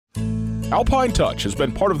Alpine Touch has been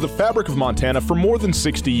part of the fabric of Montana for more than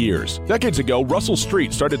 60 years. Decades ago, Russell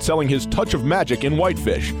Street started selling his touch of magic in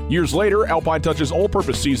whitefish. Years later, Alpine Touch's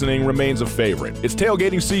all-purpose seasoning remains a favorite. It's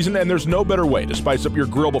tailgating season, and there's no better way to spice up your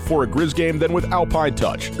grill before a Grizz game than with Alpine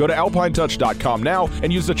Touch. Go to alpinetouch.com now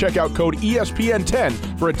and use the checkout code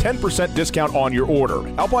ESPN10 for a 10% discount on your order.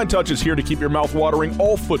 Alpine Touch is here to keep your mouth watering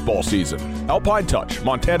all football season. Alpine Touch,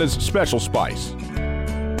 Montana's special spice.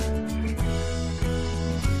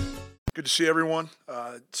 Good to see everyone.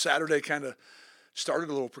 Saturday kind of started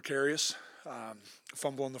a little precarious.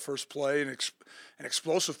 Fumble on the first play, and an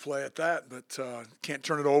explosive play at that, but can't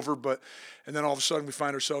turn it over. And then all of a sudden we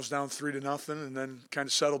find ourselves down 3-0, and then kind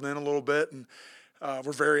of settled in a little bit. And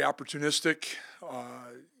we're very opportunistic,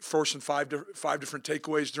 forcing five different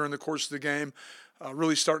takeaways during the course of the game.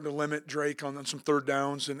 Really starting to limit Drake on some third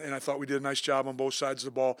downs, and I thought we did a nice job on both sides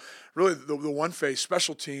of the ball. Really, the one phase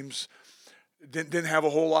special teams didn't have a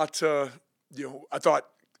whole lot. I thought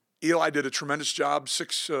Eli did a tremendous job.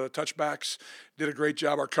 6 touchbacks, did a great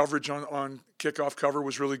job. Our coverage on kickoff cover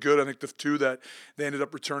was really good. I think the 2 that they ended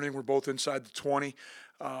up returning were both inside the 20.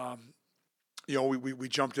 We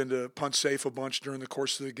jumped into punt safe a bunch during the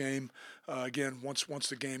course of the game. Again, once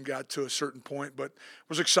the game got to a certain point, but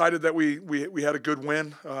was excited that we had a good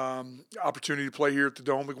win. Opportunity to play here at the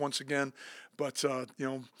Dome once again, but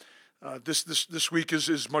this week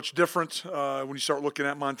is much different when you start looking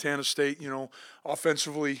at Montana State.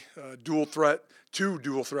 Offensively, two dual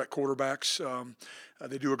threat quarterbacks.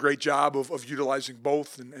 They do a great job of utilizing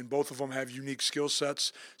both, and both of them have unique skill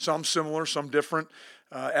sets. Some similar, some different.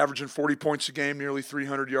 Averaging 40 points a game, nearly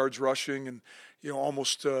 300 yards rushing, and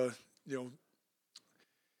almost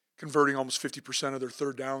converting almost 50% of their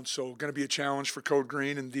third down. So going to be a challenge for Code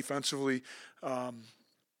Green, and defensively.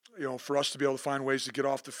 For us to be able to find ways to get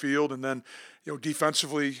off the field, and then,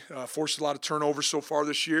 defensively forced a lot of turnovers so far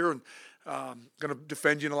this year, and going to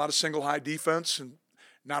defend you in a lot of single high defense, and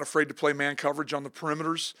not afraid to play man coverage on the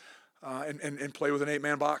perimeters, and play with an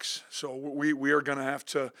 8-man box. So we are going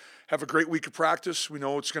to have a great week of practice. We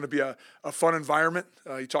know it's going to be a fun environment.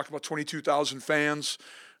 You talk about 22,000 fans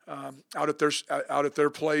out at their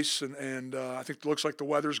place, and I think it looks like the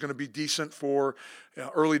weather is going to be decent for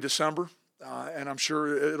early December. And I'm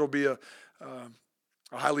sure it'll be a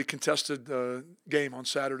highly contested game on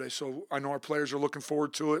Saturday. So I know our players are looking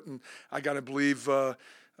forward to it, and I got to believe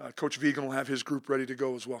Coach Vegan will have his group ready to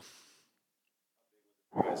go as well.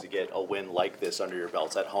 You guys to get a win like this under your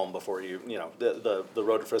belts at home before the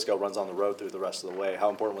road to Frisco runs on the road through the rest of the way. How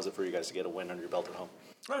important was it for you guys to get a win under your belt at home?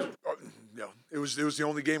 It was the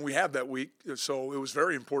only game we had that week, so it was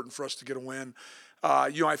very important for us to get a win.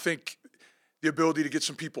 I think the ability to get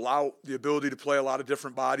some people out, the ability to play a lot of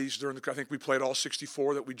different bodies I think we played all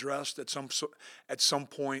 64 that we dressed at some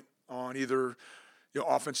point on either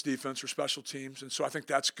offense, defense, or special teams. And so I think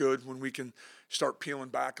that's good when we can start peeling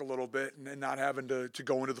back a little bit and not having to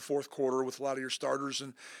go into the fourth quarter with a lot of your starters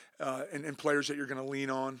and players that you're going to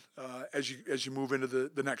lean on as you move into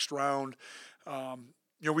the next round.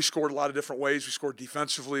 We scored a lot of different ways. We scored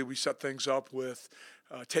defensively. We set things up with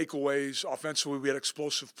takeaways. Offensively, we had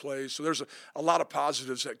explosive plays. So there's a lot of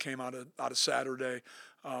positives that came out of Saturday.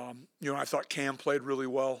 I thought Cam played really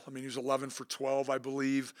well. I mean, he was 11 for 12, I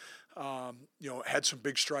believe. Had some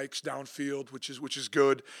big strikes downfield, which is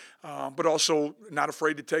good. But also not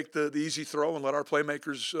afraid to take the easy throw and let our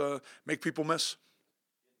playmakers make people miss.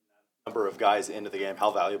 Number of guys into the game, how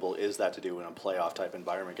valuable is that to do in a playoff type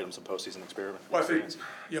environment, get them some postseason experiment? Well, I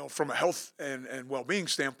think, from a health and well-being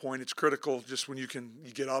standpoint, it's critical just when you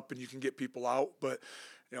get up and you can get people out. But,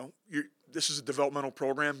 this is a developmental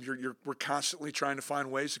program. We're constantly trying to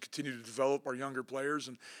find ways to continue to develop our younger players,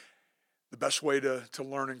 and the best way to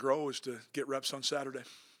learn and grow is to get reps on Saturday.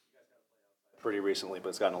 Pretty recently, but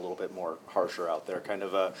it's gotten a little bit more harsher out there. Kind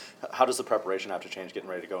of, how does the preparation have to change getting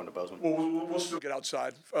ready to go into Bozeman? Well, we'll still get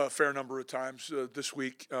outside a fair number of times this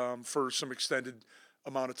week for some extended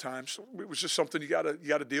amount of time. So it was just something you got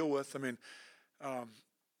to deal with. I mean,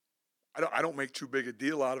 I don't make too big a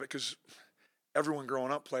deal out of it because everyone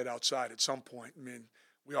growing up played outside at some point. I mean,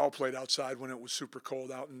 we all played outside when it was super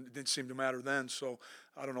cold out, and it didn't seem to matter then. So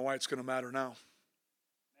I don't know why it's going to matter now.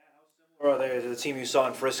 Or are they the team you saw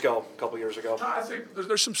in Frisco a couple years ago? I think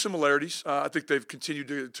there's some similarities. I think they've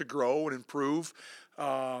continued to grow and improve.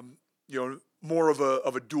 More of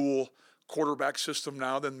a dual quarterback system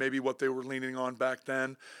now than maybe what they were leaning on back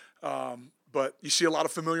then. But you see a lot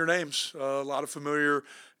of familiar names, a lot of familiar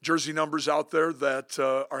jersey numbers out there that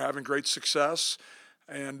are having great success.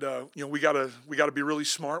 And we got to be really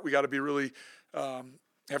smart. We got to be really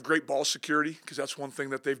have great ball security, because that's one thing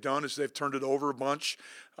that they've done is they've turned it over a bunch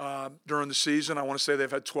during the season. I want to say they've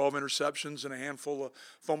had 12 interceptions and a handful of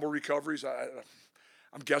fumble recoveries.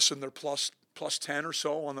 I'm guessing they're plus 10 or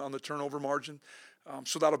so on the turnover margin.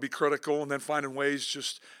 So that'll be critical. And then finding ways,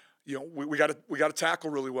 just, we got to tackle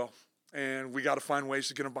really well. And we got to find ways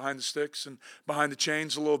to get them behind the sticks and behind the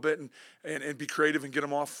chains a little bit, and be creative and get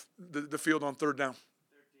them off the field on third down.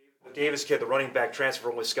 The Davis kid, the running back transfer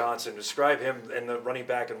from Wisconsin, describe him and the running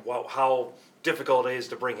back and how difficult it is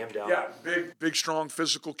to bring him down. Yeah, big, strong,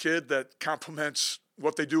 physical kid that complements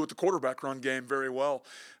what they do with the quarterback run game very well.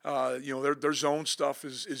 Their zone stuff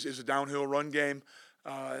is a downhill run game.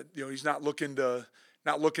 He's not looking to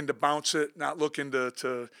bounce it, not looking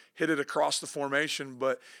to hit it across the formation,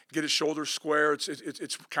 but get his shoulders square.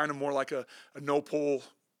 It's kind of more like a no-pull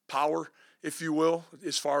power, if you will,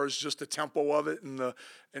 as far as just the tempo of it and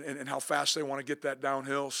how fast they want to get that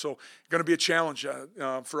downhill. So going to be a challenge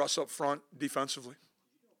for us up front defensively.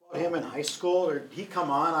 Him in high school, or did he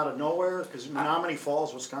come on out of nowhere? Because Menominee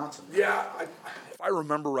Falls, Wisconsin. Yeah, if I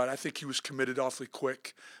remember right, I think he was committed awfully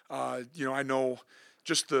quick. I know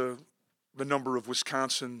just the number of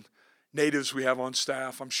Wisconsin natives we have on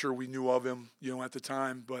staff. I'm sure we knew of him, at the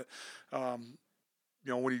time. But,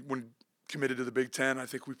 when he committed to the Big Ten, I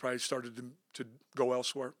think we probably started to go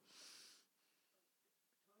elsewhere.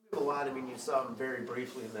 A lot. I mean, you saw him very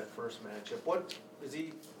briefly in that first matchup. What does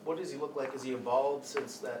he look like? Has he evolved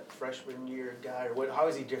since that freshman year guy, or how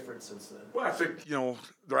is he different since then? Well, I think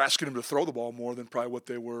they're asking him to throw the ball more than probably what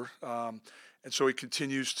they were, and so he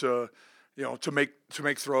continues to make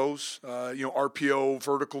throws. RPO,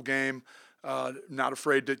 vertical game, not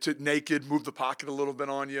afraid to naked move the pocket a little bit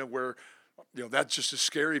on you, where that's just as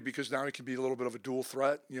scary, because now he can be a little bit of a dual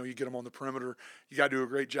threat. You get him on the perimeter. You got to do a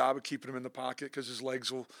great job of keeping him in the pocket, because his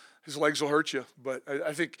legs will hurt you. But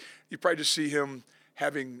I think you probably just see him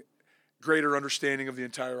having greater understanding of the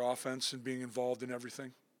entire offense and being involved in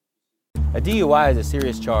everything. A DUI is a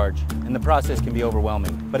serious charge, and the process can be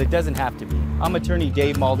overwhelming, but it doesn't have to be. I'm attorney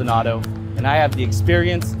Dave Maldonado, and I have the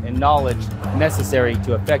experience and knowledge necessary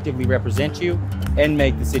to effectively represent you and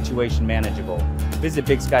make the situation manageable. Visit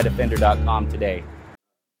BigSkyDefender.com today.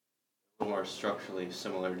 More structurally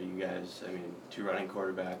similar to you guys. I mean, two running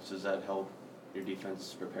quarterbacks. Does that help your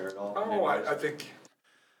defense prepare at all? Oh, I think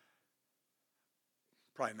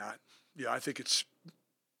probably not. Yeah, I think it's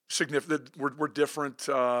significant. We're different.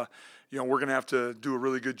 We're going to have to do a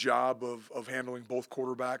really good job of handling both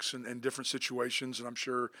quarterbacks in different situations, and I'm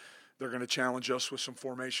sure they're going to challenge us with some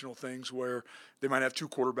formational things where they might have two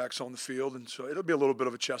quarterbacks on the field, and so it'll be a little bit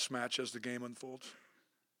of a chess match as the game unfolds.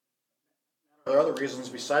 Are there other reasons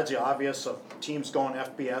besides the obvious of teams going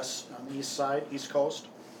FBS on the East Coast?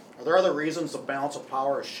 Are there other reasons the balance of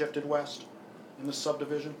power has shifted west in this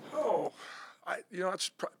subdivision? Oh, that's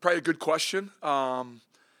probably a good question. Probably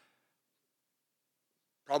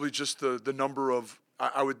just the number of,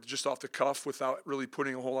 I would just off the cuff, without really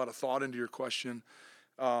putting a whole lot of thought into your question,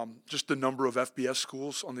 just the number of FBS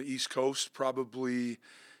schools on the East Coast probably,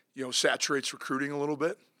 saturates recruiting a little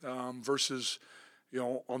bit versus,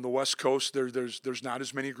 on the West Coast, there's not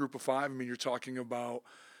as many Group of Five. I mean, you're talking about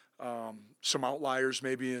some outliers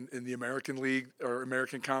maybe in the American League or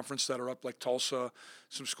American Conference that are up like Tulsa,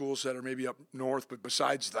 some schools that are maybe up north. But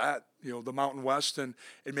besides that, the Mountain West and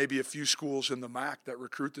maybe a few schools in the MAC that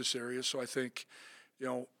recruit this area. So I think,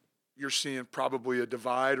 you're seeing probably a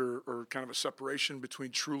divide or kind of a separation between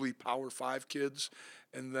truly Power 5 kids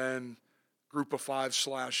and then Group of 5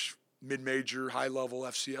 / mid-major, high-level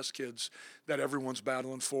FCS kids that everyone's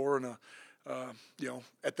battling for. And,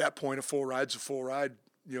 at that point, a full ride's a full ride.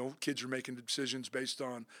 Kids are making decisions based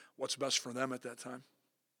on what's best for them at that time.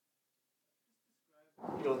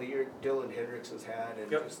 The year Dylan Hendricks has had,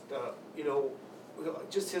 and Yep.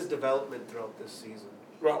 just his development throughout this season.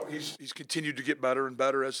 Well, he's continued to get better and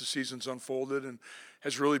better as the season's unfolded, and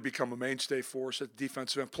has really become a mainstay for us at the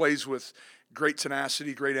defensive end. Plays with great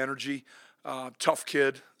tenacity, great energy, tough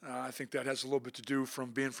kid. I think that has a little bit to do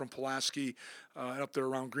from being from Pulaski and up there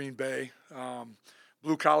around Green Bay.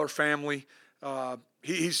 Blue-collar family.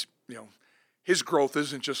 He's his growth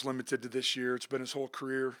isn't just limited to this year. It's been his whole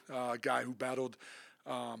career. A guy who battled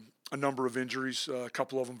a number of injuries, a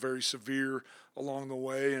couple of them very severe along the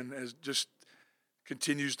way, and has just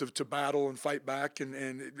continues to battle and fight back, and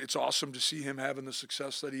it's awesome to see him having the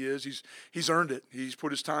success that he is. He's earned it. He's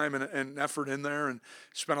put his time and effort in there, and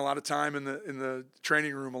spent a lot of time in the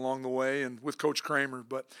training room along the way and with Coach Kramer.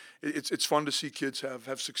 But it's fun to see kids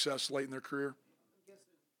have success late in their career.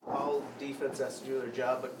 All defense has to do their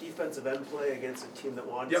job, but defensive end play against a team that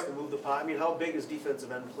wants to move the pot. I mean, how big is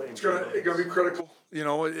defensive end play? It's going to be critical.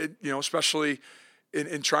 Especially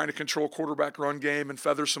in trying to control quarterback run game and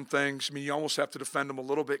feather some things. I mean, you almost have to defend them a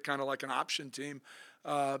little bit, kind of like an option team.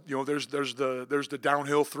 There's the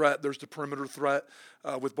downhill threat, there's the perimeter threat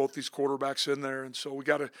with both these quarterbacks in there, and so we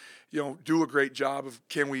got to do a great job of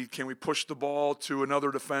can we push the ball to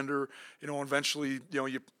another defender, and eventually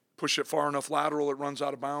you push it far enough lateral, it runs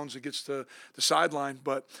out of bounds, it gets to the sideline.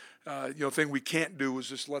 But the thing we can't do is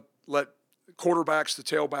just let quarterbacks, the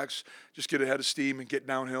tailbacks, just get ahead of steam and get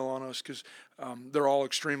downhill on us, because they're all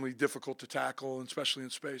extremely difficult to tackle, and especially in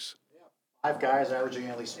space. 5 guys averaging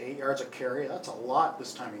at least 8 yards a carry. That's a lot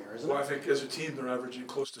this time of year, isn't it? Well, I think as a team they're averaging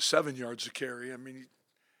close to 7 yards a carry. I mean,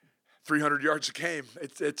 300 yards a game.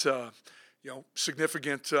 It's a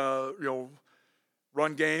significant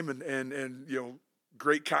run game and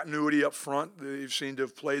great continuity up front. They've seemed to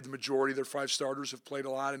have played the majority. Their 5 starters have played a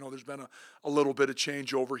lot. I know there's been a little bit of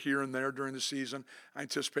change over here and there during the season. I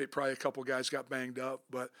anticipate probably a couple guys got banged up,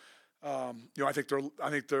 but I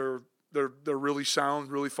think they're really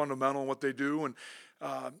sound, really fundamental in what they do, and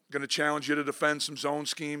going to challenge you to defend some zone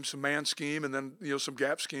scheme, some man scheme, and then some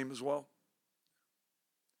gap scheme as well.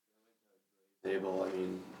 Able, I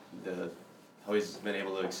mean, how he's been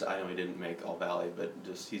able to. I know he didn't make All Valley, but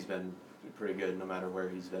just he's been pretty good no matter where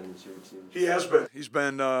he's been this year too. He has been. He's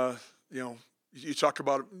been. You talk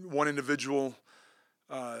about one individual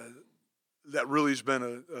that really has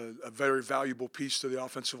been a very valuable piece to the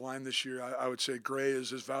offensive line this year. I would say Gray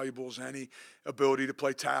is as valuable as any. Ability to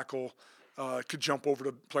play tackle, could jump over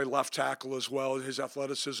to play left tackle as well. His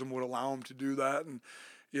athleticism would allow him to do that, and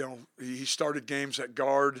he started games at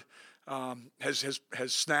guard. Has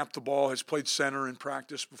snapped the ball, has played center in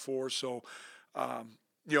practice before. So,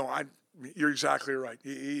 you're exactly right.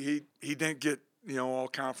 He didn't get all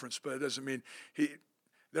conference, but it doesn't mean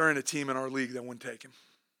they're in a team in our league that wouldn't take him.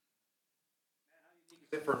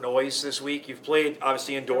 For noise this week, you've played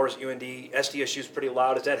obviously indoors at UND. SDSU's pretty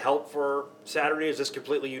loud. Does that help for Saturday? Is this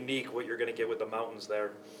completely unique what you're going to get with the mountains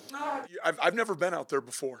there? I've never been out there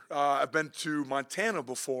before. I've been to Montana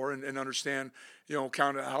before and understand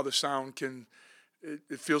kind of how the sound can.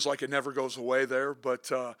 It feels like it never goes away there,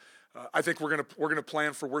 but I think we're gonna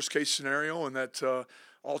plan for worst case scenario, and that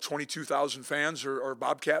all 22,000 fans are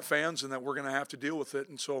Bobcat fans, and that we're going to have to deal with it.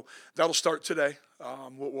 And so that'll start today.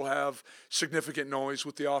 We'll have significant noise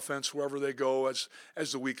with the offense wherever they go as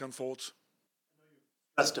the week unfolds.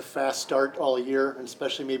 That's a fast start all year, and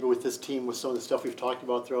especially maybe with this team with some of the stuff we've talked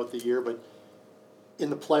about throughout the year. But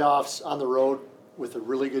in the playoffs, on the road, with a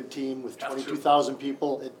really good team, with 22,000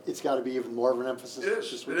 people, it's got to be even more of an emphasis.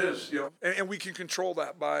 It is. And we can control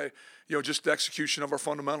that by, just the execution of our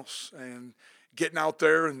fundamentals and getting out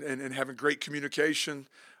there and having great communication,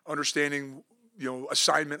 understanding,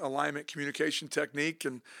 assignment, alignment, communication technique.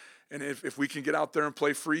 And if we can get out there and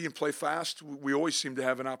play free and play fast, we always seem to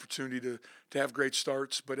have an opportunity to have great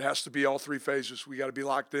starts. But it has to be all 3 phases. We got to be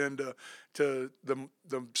locked in to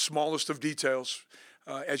the smallest of details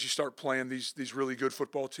as you start playing these really good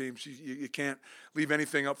football teams. You can't leave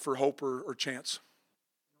anything up for hope or chance.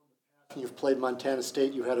 You've played Montana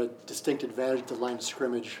State. You had a distinct advantage at the line of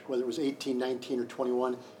scrimmage, whether it was 18, 19, or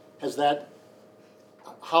 21. Has that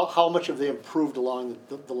how much have they improved along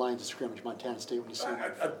the lines of scrimmage, Montana State, when you see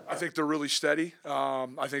them? I think they're really steady.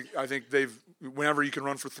 I think they've, whenever you can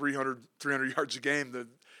run for 300 yards a game,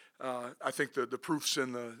 I think the proof's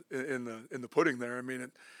in the pudding there. I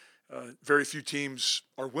mean, very few teams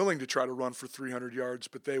are willing to try to run for 300 yards,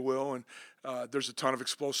 but they will. And there's a ton of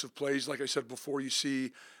explosive plays. Like I said before, you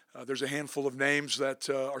see there's a handful of names that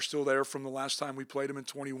are still there from the last time we played them in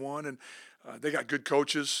 21, and they got good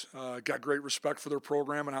coaches, got great respect for their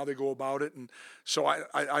program and how they go about it. And so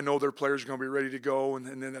I know their players are going to be ready to go, and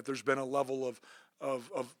then that there's been a level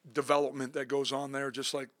of development that goes on there,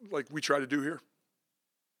 just like we try to do here.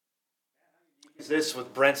 Is this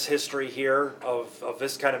with Brent's history here of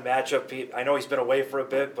this kind of matchup? I know he's been away for a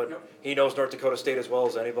bit, but he knows North Dakota State as well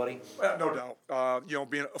as anybody. No doubt.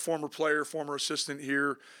 Being a former player, former assistant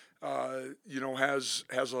here, has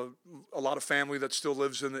a lot of family that still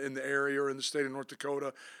lives in the area or in the state of North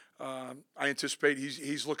Dakota. I anticipate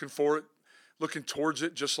he's looking for it, looking towards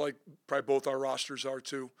it, just like probably both our rosters are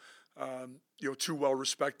too. 2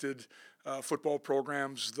 well-respected football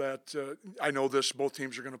programs that I know both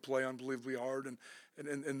teams are going to play unbelievably hard,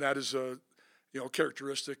 and that is a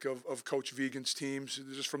characteristic of Coach Vigen's teams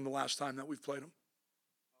just from the last time that we've played them.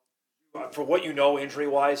 For what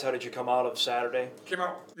injury-wise, how did you come out of Saturday? Came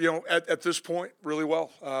out, at this point, really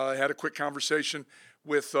well. I had a quick conversation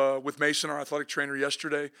with Mason, our athletic trainer,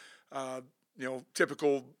 yesterday.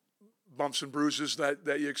 Typical bumps and bruises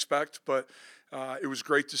that you expect, but it was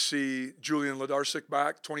great to see Julian Ledarczyk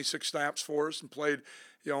back, 26 snaps for us, and played,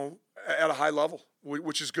 at a high level.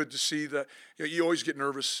 which is good to see. That you always get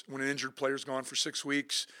nervous when an injured player's gone for 6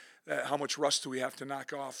 weeks. How much rust do we have to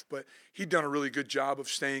knock off? But he'd done a really good job of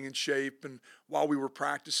staying in shape, and while we were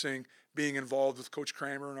practicing, being involved with Coach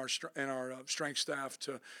Kramer and our strength staff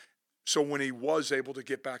so when he was able to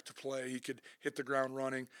get back to play, he could hit the ground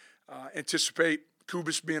running. Anticipate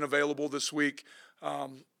Kubis being available this week,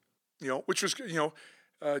 which was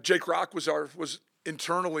Jake Rock was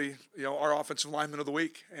internally our offensive lineman of the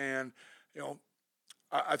week, and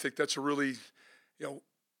I think that's a really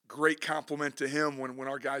great compliment to him when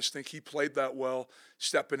our guys think he played that well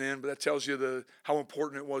stepping in. But that tells you how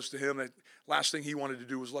important it was to him. That last thing he wanted to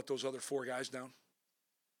do was let those other 4 guys down.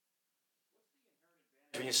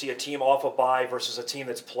 When you see a team off a bye versus a team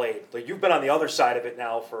that's played, like you've been on the other side of it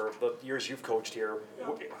now for the years you've coached here.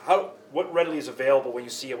 What readily is available when you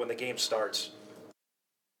see it when the game starts?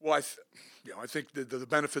 Well, I think the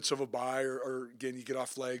benefits of a bye are again, you get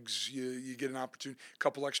off legs, you get an opportunity, a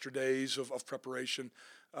couple extra days of preparation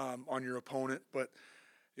on your opponent. But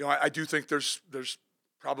I do think there's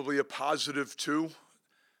probably a positive too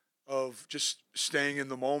of just staying in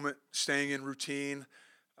the moment, staying in routine.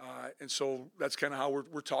 And so that's kind of how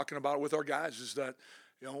we're talking about it with our guys is that,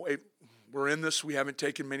 we're in this. We haven't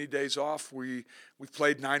taken many days off. We've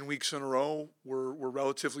played 9 weeks in a row. We're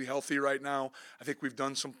relatively healthy right now. I think we've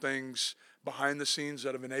done some things behind the scenes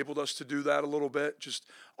that have enabled us to do that a little bit, just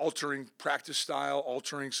altering practice style,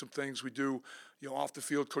 altering some things we do, off the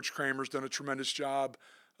field. Coach Kramer's done a tremendous job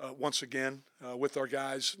once again with our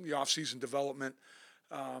guys in the off-season development.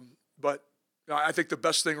 But I think the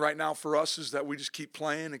best thing right now for us is that we just keep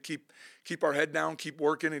playing and keep our head down, keep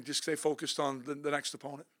working, and just stay focused on the next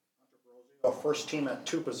opponent. First team at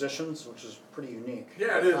 2 positions, which is pretty unique.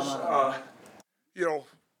 Yeah, it is. You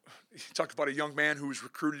talk about a young man who was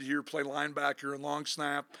recruited here, play linebacker and long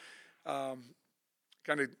snap, kind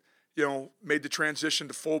of, made the transition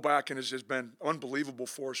to fullback and has been unbelievable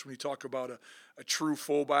for us when you talk about a true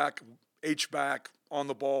fullback, H-back, on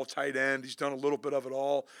the ball, tight end. He's done a little bit of it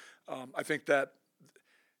all. I think that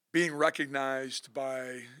being recognized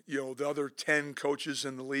by, the other 10 coaches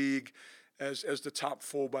in the league as the top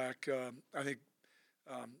fullback, I think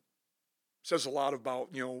says a lot about,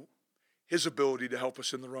 his ability to help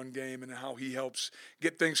us in the run game and how he helps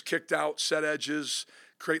get things kicked out, set edges,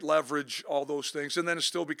 create leverage, all those things. And then it's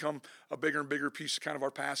still become a bigger and bigger piece of kind of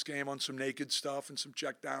our pass game on some naked stuff and some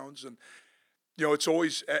check downs. And, it's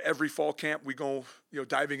always every fall camp we go,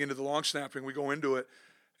 diving into the long snapping, we go into it,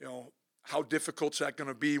 how difficult is that going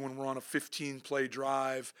to be when we're on a 15-play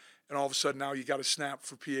drive and all of a sudden now you got to snap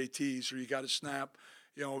for PATs or you got to snap,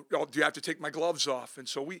 do you have to take my gloves off? And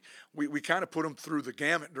so we kind of put them through the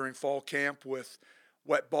gamut during fall camp with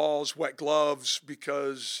wet balls, wet gloves,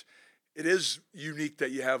 because it is unique that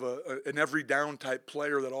you have an every down type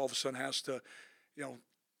player that all of a sudden has to,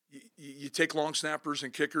 you take long snappers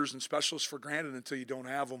and kickers and specialists for granted until you don't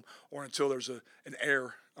have them or until there's an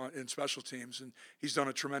error in special teams. And he's done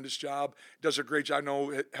a tremendous job. Does a great job. I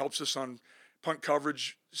know it helps us on punt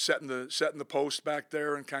coverage, setting the post back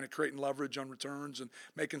there and kind of creating leverage on returns and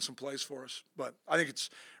making some plays for us. But I think it's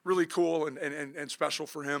really cool and special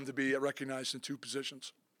for him to be recognized in 2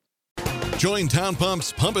 positions. Join Town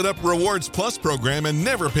Pump's Pump It Up Rewards Plus program and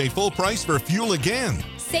never pay full price for fuel again.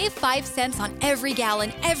 Save 5 cents on every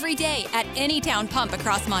gallon every day at any Town Pump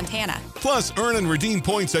across Montana. Plus, earn and redeem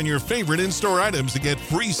points on your favorite in-store items to get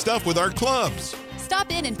free stuff with our clubs. Stop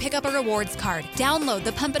in and pick up a rewards card. Download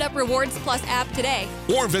the Pump It Up Rewards Plus app today.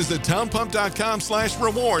 Or visit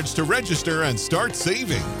townpump.com/rewards to register and start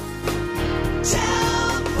saving.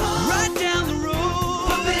 Town Pump. Right down the road.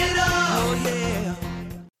 Pump it up. Oh, yeah.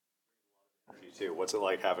 What's it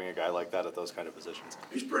like having a guy like that at those kind of positions?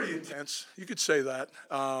 He's pretty intense. You could say that.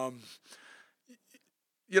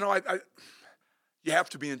 You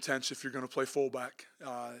have to be intense if you're going to play fullback.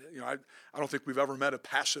 I don't think we've ever met a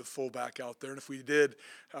passive fullback out there, and if we did,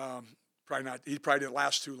 probably not. He probably didn't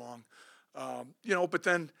last too long. But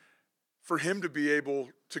then for him to be able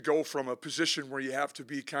to go from a position where you have to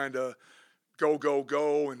be kind of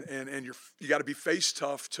go, and you got to be face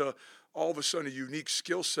tough to all of a sudden a unique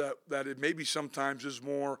skill set that it maybe sometimes is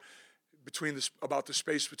more about the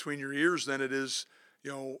space between your ears than it is,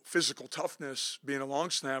 physical toughness, being a long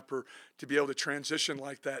snapper, to be able to transition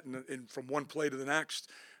like that and from one play to the next.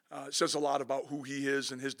 It says a lot about who he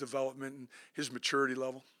is and his development and his maturity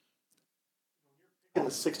level.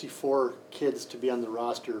 The 64 kids to be on the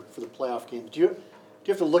roster for the playoff games. Do you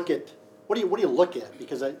have to look at what do you look at?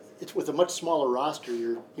 Because it's with a much smaller roster,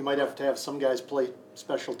 you might have to have some guys play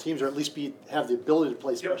special teams or at least have the ability to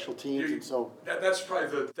play special teams. And so that's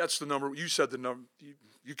probably that's the number. You said the number.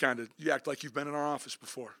 You act like you've been in our office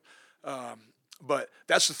before. But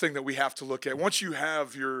that's the thing that we have to look at. Once you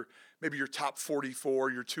have maybe your top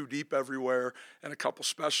 44, you're too deep everywhere, and a couple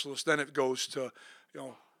specialists, then it goes to,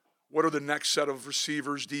 what are the next set of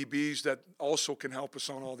receivers, DBs that also can help us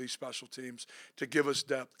on all these special teams to give us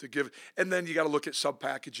depth, and then you got to look at sub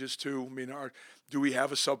packages too. I mean, do we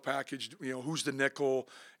have a sub package? Who's the nickel?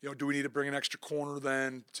 Do we need to bring an extra corner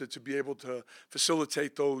then to be able to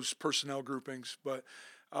facilitate those personnel groupings? But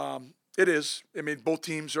it is. I mean, both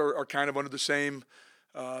teams are kind of under the same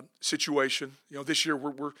situation. This year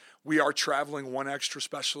we are traveling one extra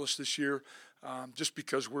specialist this year, just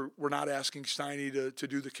because we're not asking Steiny to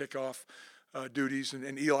do the kickoff duties,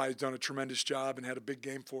 and Eli has done a tremendous job and had a big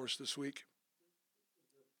game for us this week.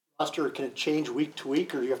 Roster, can it change week to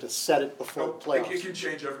week, or do you have to set it before the playoffs? It can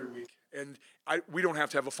change every week, and we don't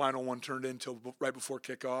have to have a final one turned in until right before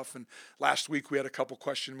kickoff. And last week we had a couple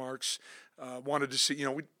question marks. Wanted to see,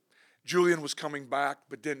 Julian was coming back,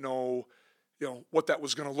 but didn't know, what that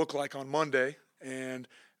was going to look like on Monday. And,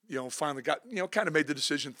 finally got, kind of made the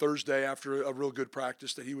decision Thursday after a real good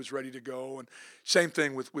practice that he was ready to go. And same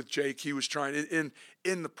thing with Jake. He was trying,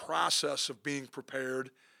 in the process of being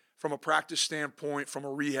prepared from a practice standpoint, from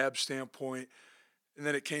a rehab standpoint. And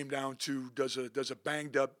then it came down to, does a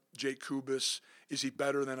banged up Jake Kubis, is he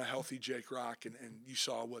better than a healthy Jake Rock? And you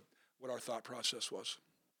saw what our thought process was.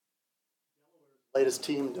 Latest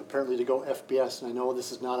team apparently to go FBS, and I know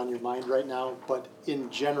this is not on your mind right now, but in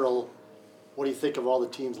general, what do you think of all the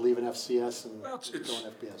teams leaving FCS and going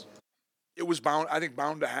FBS? It was bound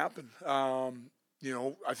to happen.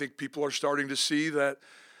 I think people are starting to see that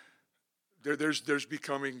there's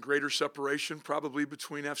becoming greater separation probably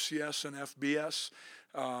between FCS and FBS,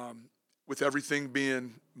 with everything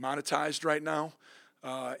being monetized right now,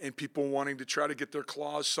 and people wanting to try to get their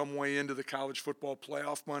claws some way into the college football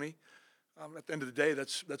playoff money. At the end of the day,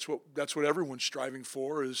 that's what everyone's striving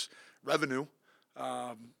for, is revenue.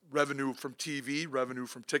 Revenue from TV, revenue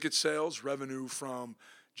from ticket sales, revenue from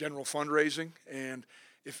general fundraising. And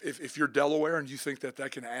if you're Delaware and you think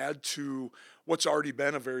that can add to what's already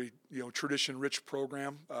been a very tradition-rich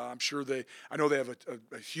program, I know they have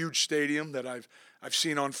a huge stadium that I've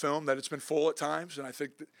seen on film that it's been full at times, and I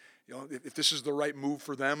think that if this is the right move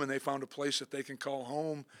for them and they found a place that they can call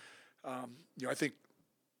home, I think.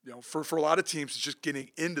 For a lot of teams, it's just getting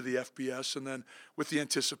into the FBS, and then with the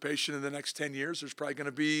anticipation in the next 10 years, there's probably going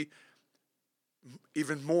to be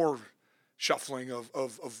even more shuffling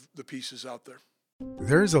of the pieces out there.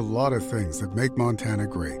 There's a lot of things that make Montana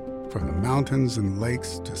great, from the mountains and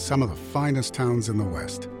lakes to some of the finest towns in the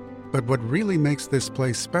West. But what really makes this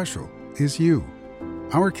place special is you.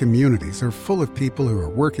 Our communities are full of people who are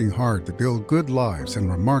working hard to build good lives and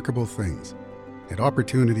remarkable things. At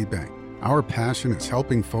Opportunity Bank, our passion is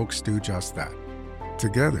helping folks do just that.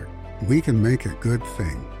 Together, we can make a good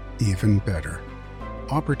thing even better.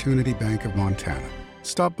 Opportunity Bank of Montana.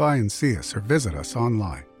 Stop by and see us or visit us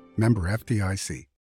online. Member FDIC.